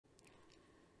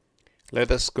Let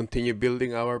us continue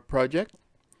building our project.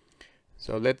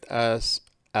 So let us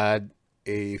add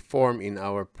a form in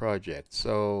our project.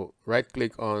 So right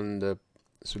click on the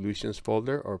solutions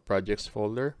folder or projects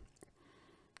folder,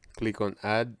 click on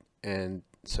add and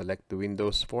select the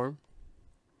Windows form,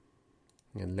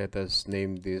 and let us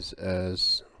name this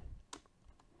as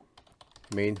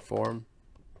main form.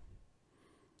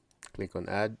 Click on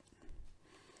add.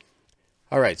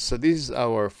 Alright, so this is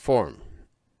our form.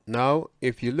 Now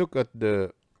if you look at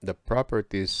the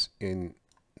properties in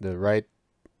the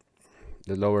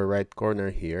lower right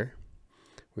corner here,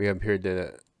 we have here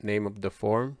the name of the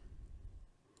form,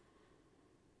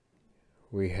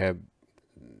 we have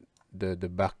the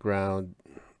background,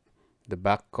 the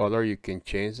back color. You can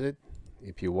change it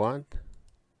if you want.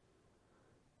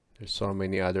 There's so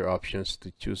many other options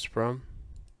to choose from,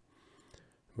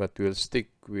 but we'll stick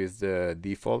with the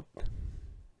default.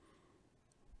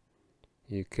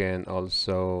 You can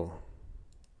also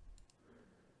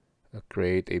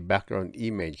create a background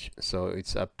image, so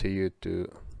it's up to you to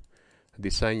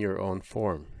design your own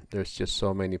form. There's just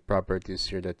so many properties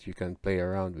here that you can play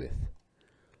around with.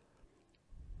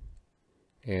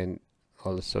 And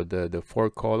also the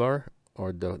font color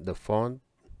or the font,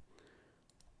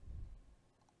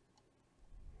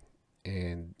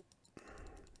 and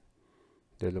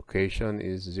the location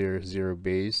is 00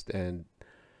 based, and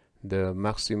the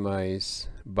maximize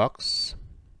box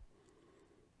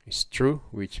is true,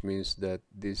 which means that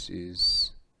this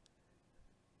is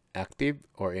active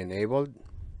or enabled.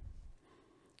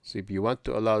 So if you want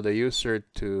to allow the user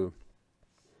to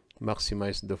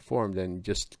maximize the form, then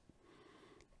just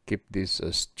keep this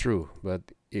as true, but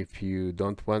if you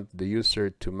don't want the user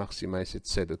to maximize it,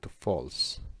 set it to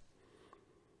false.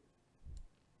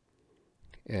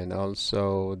 And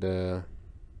also the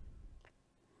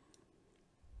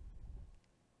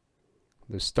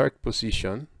start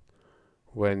position,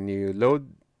 when you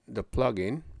load the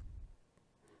plugin,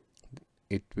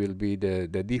 it will be the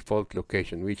default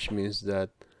location, which means that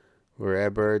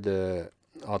wherever the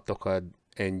AutoCAD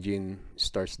engine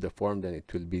starts the form, then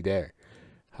it will be there.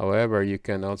 However, you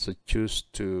can also choose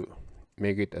to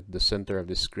make it at the center of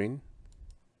the screen,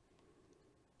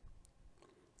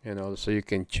 and also you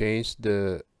can change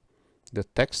the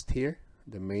text here,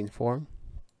 the main form.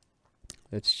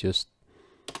 Let's just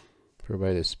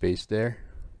provide a space there,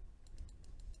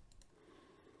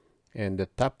 and the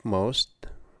topmost,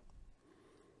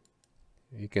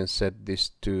 you can set this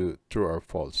to true or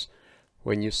false.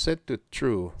 When you set to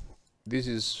true, this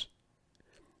is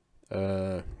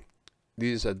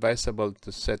advisable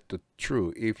to set to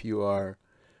true if you are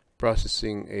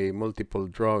processing a multiple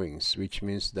drawings, which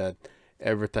means that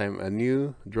every time a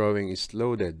new drawing is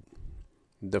loaded,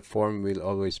 the form will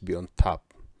always be on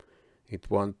top. It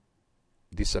won't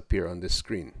disappear on the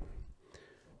screen.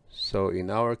 So in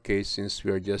our case, since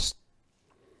we are just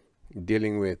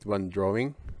dealing with one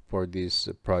drawing for this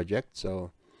project,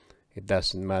 so it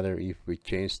doesn't matter if we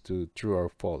change to true or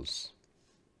false.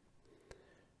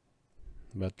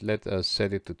 But let us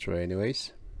set it to true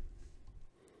anyways.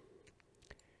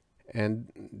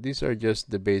 And these are just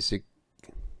the basic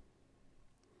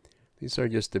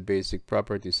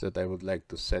properties that I would like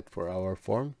to set for our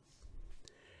form.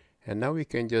 And now we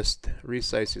can just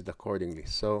resize it accordingly.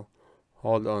 So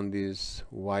hold on these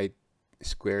white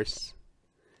squares,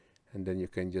 and then you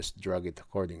can just drag it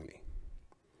accordingly.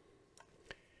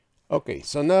 Okay,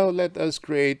 so now let us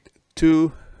create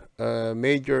two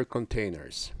major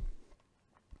containers.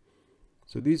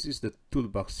 So this is the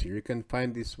toolbox here. You can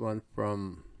find this one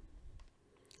from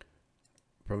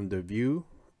the view,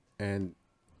 and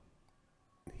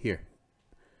here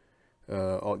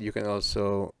you can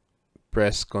also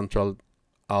press Ctrl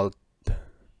Alt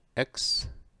X.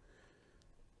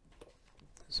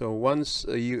 So once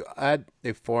you add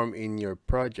a form in your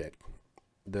project,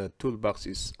 the toolbox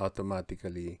is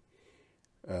automatically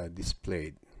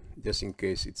displayed, just in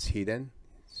case it's hidden.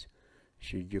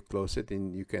 Should you close it,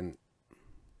 and you can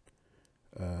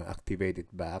activate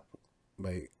it back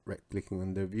by right clicking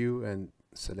on the view and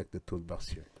select the toolbox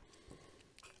here.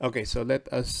 Okay, so let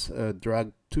us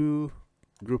drag two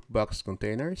group box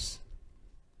containers.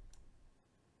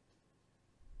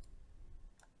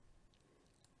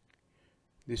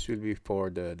 This will be for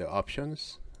the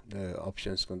options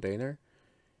container,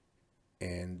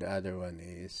 and the other one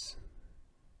is,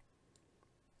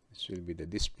 this will be the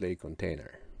display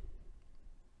container.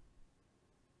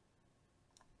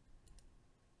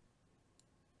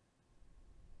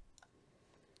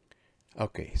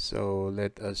 Okay, so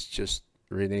let us just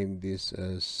rename this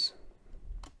as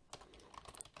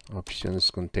options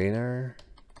container,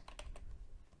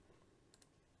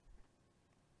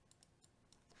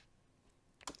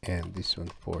 and this one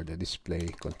for the display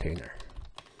container.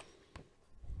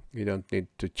 We don't need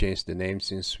to change the name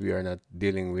since we are not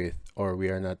dealing with, or we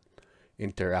are not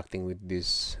interacting with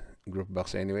this group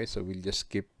box anyway, so we'll just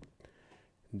keep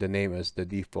the name as the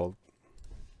default.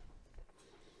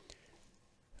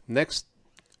 Next,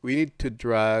 we need to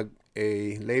drag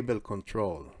a label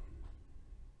control.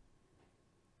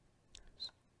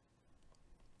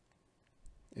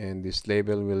 And this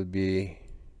label will be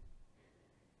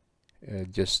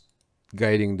just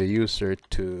guiding the user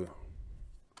to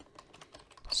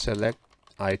select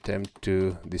item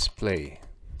to display.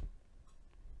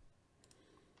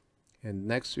 And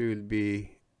next we will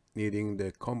be needing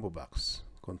the Combobox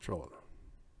control.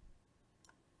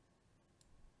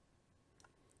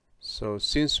 So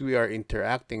since we are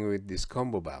interacting with this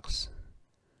Combobox,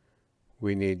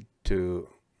 we need to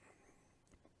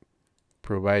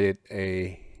provide it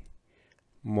a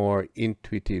more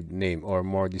intuitive name or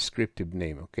more descriptive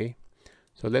name. Okay,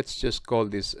 so let's just call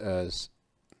this as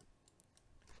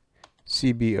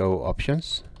CBO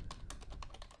options.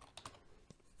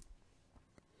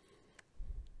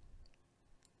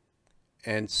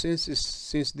 And since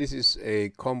this is a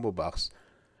combo box,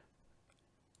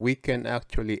 we can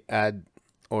actually add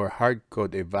or hard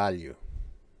code a value.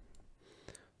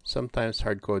 Sometimes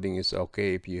hard coding is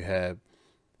okay if you have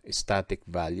static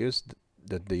values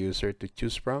that the user to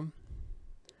choose from.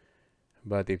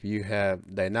 But if you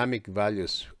have dynamic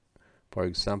values, for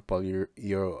example,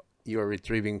 you're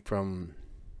retrieving from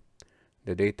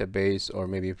the database or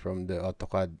maybe from the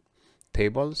AutoCAD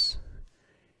tables,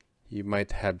 you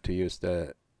might have to use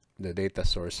the data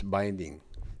source binding.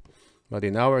 But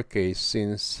in our case,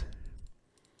 since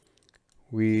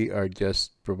we are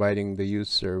just providing the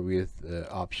user with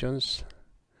options,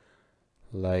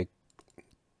 like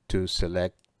to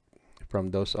select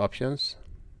from those options,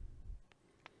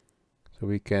 so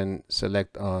we can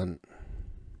select on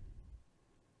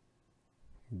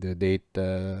the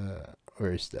data.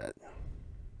 Where is that?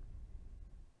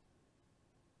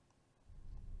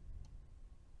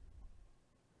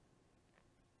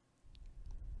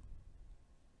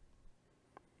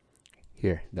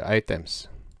 Here, the items.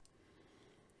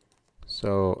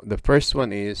 So the first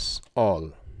one is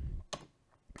all.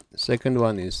 The second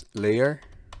one is layer.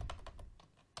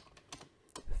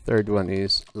 Third one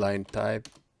is line type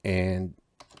and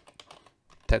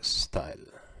text style.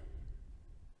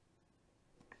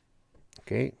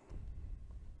 Okay.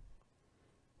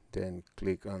 Then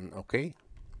click on OK.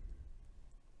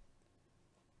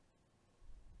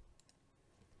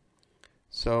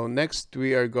 So next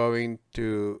we are going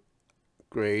to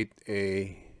create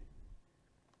a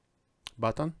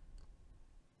button.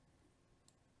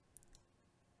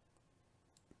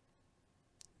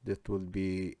 That will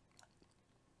be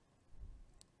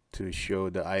to show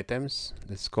the items.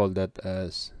 Let's call that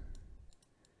as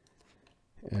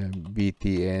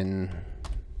BTN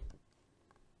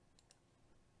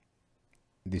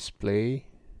display.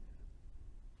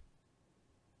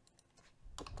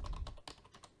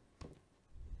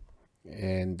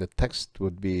 And the text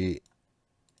would be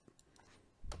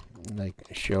like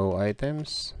show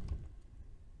items.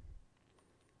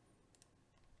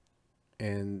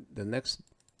 And the next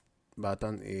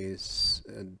button is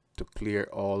to clear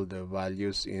all the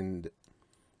values in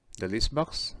the list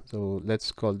box. So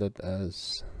let's call that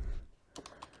as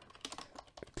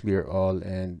clear all,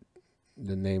 and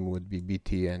the name would be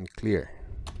BTN clear.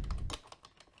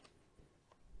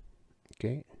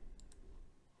 Okay,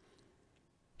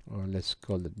 or let's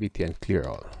call it BTN clear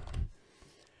all.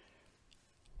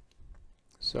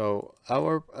 So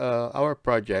our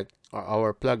project or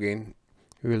our plugin,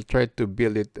 we will try to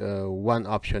build it one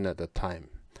option at a time.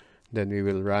 Then we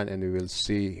will run and we will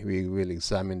see, we will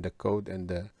examine the code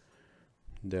and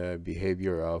the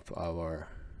behavior of our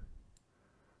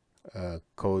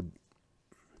code.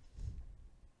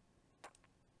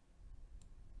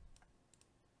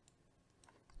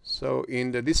 So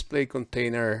in the display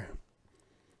container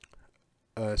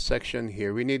section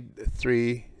here, we need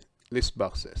 3 list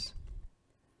boxes.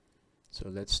 So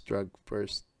let's drag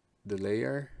first the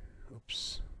layer.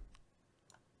 Oops.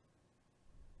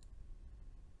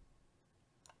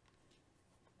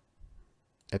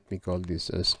 Let me call this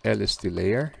as LST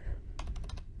layer.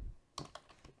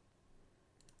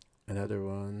 Another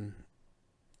one.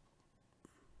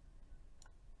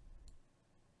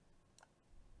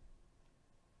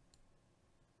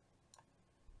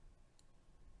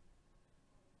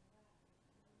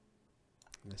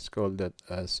 Let's call that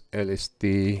as LST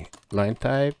line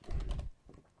type.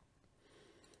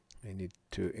 I need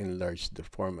to enlarge the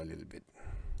form a little bit.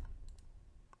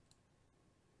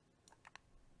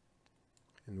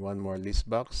 And one more list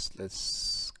box.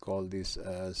 Let's call this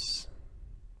as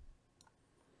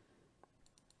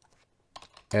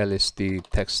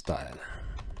LST textile.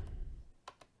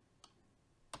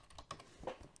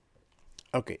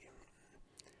 Okay,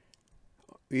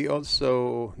 we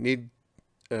also need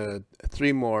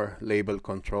 3 more label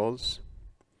controls.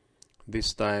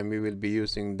 This time we will be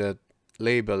using that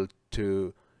label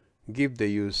to give the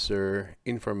user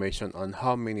information on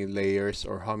how many layers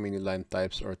or how many line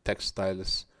types or text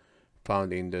styles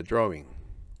found in the drawing.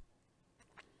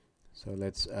 So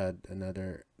let's add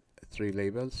another 3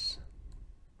 labels.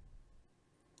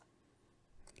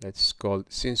 Let's call,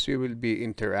 since we will be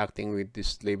interacting with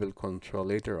this label control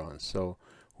later on, so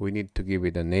we need to give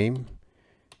it a name,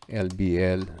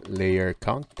 LBL layer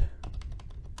count.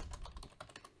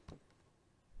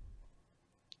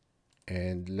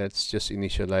 And let's just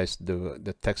initialize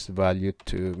the text value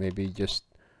to maybe just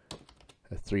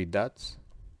 3 dots.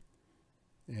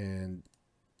 And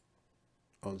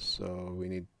also we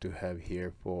need to have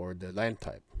here for the line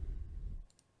type.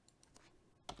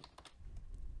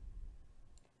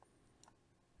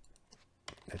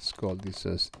 Let's call this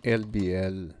as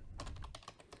LBL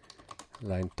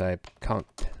line type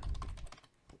count.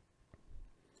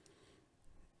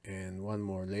 And one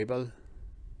more label,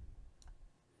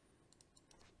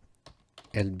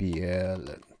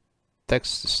 LBL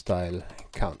text style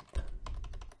count.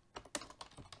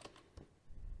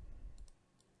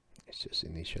 Let's just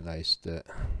initialize the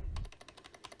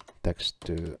text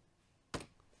to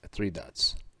 3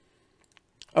 dots.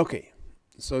 Okay,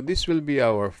 so this will be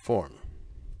our form.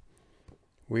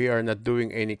 We are not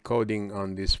doing any coding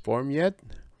on this form yet.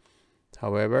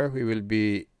 However, we will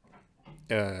be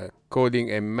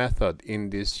coding a method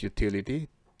in this utility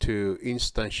to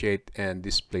instantiate and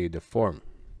display the form.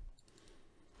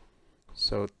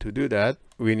 So to do that,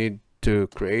 we need to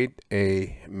create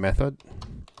a method.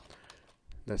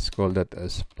 Let's call that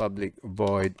as public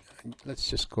void. Let's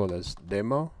just call as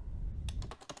demo.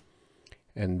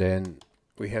 And then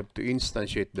we have to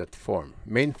instantiate that form.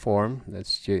 Main form,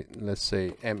 let's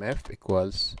say mf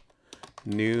equals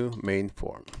new main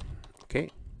form.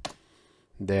 Okay.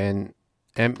 Then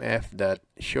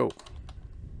mf.show.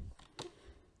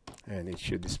 And it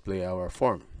should display our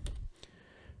form.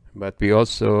 But we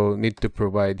also need to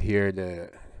provide here the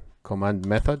command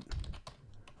method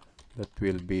that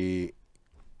will be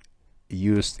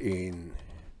used in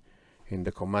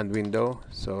the command window.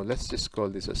 So let's just call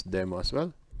this as demo as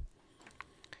well.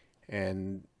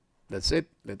 And that's it.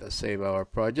 Let us save our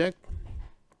project.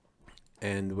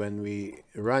 And when we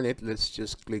run it, let's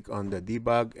just click on the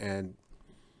debug and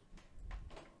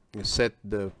set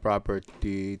the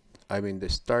property, the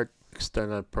start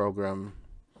external program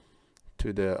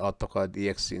to the AutoCAD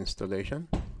exe installation.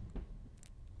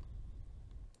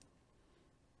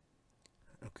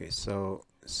 Okay, so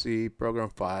see program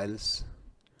files,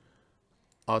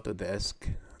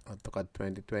 Autodesk, AutoCAD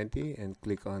 2020, and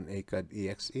click on AutoCAD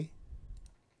exe.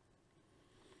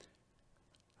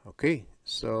 Okay,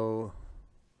 so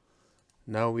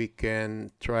now we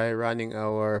can try running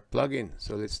our plugin.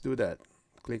 So let's do that.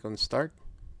 Click on start.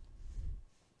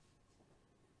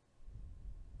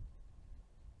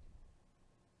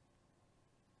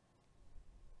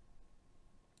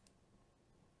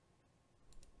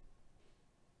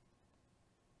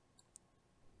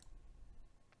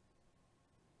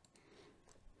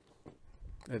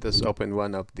 Let us open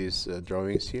one of these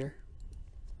drawings here.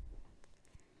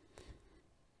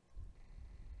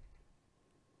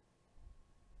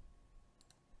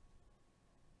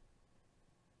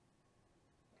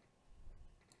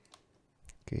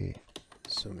 Okay,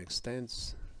 zoom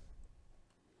extends.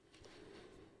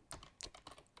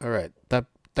 All right,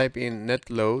 type in net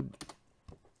load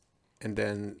and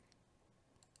then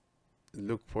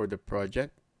look for the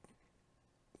project.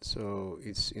 So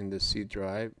it's in the C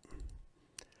drive.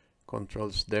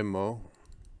 Controls demo.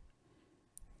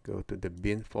 Go to the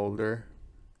bin folder,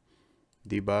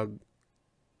 debug,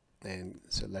 and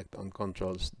select on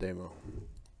controls demo.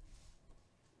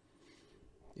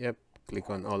 Yep, click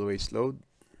on always load.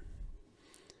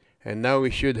 And now we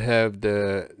should have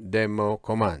the demo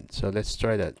command. So let's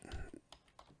try that.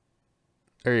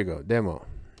 There you go, demo.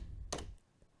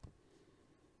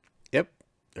 Yep,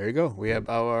 there you go. We have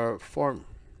our form.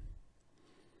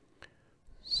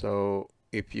 So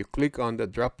if you click on the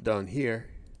drop down here,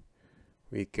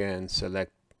 we can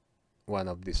select one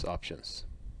of these options.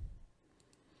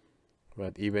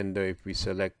 But even though if we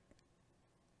select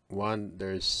one,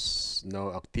 there's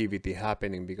no activity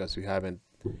happening because we haven't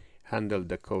handled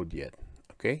the code yet.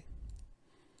 Okay,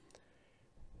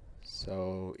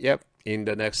 so yep, in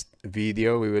the next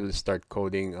video we will start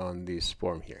coding on this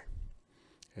form here.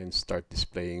 and start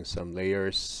displaying some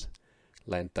layers,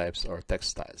 line types, or text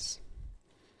styles.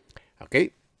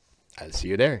 Okay, I'll see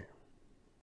you there.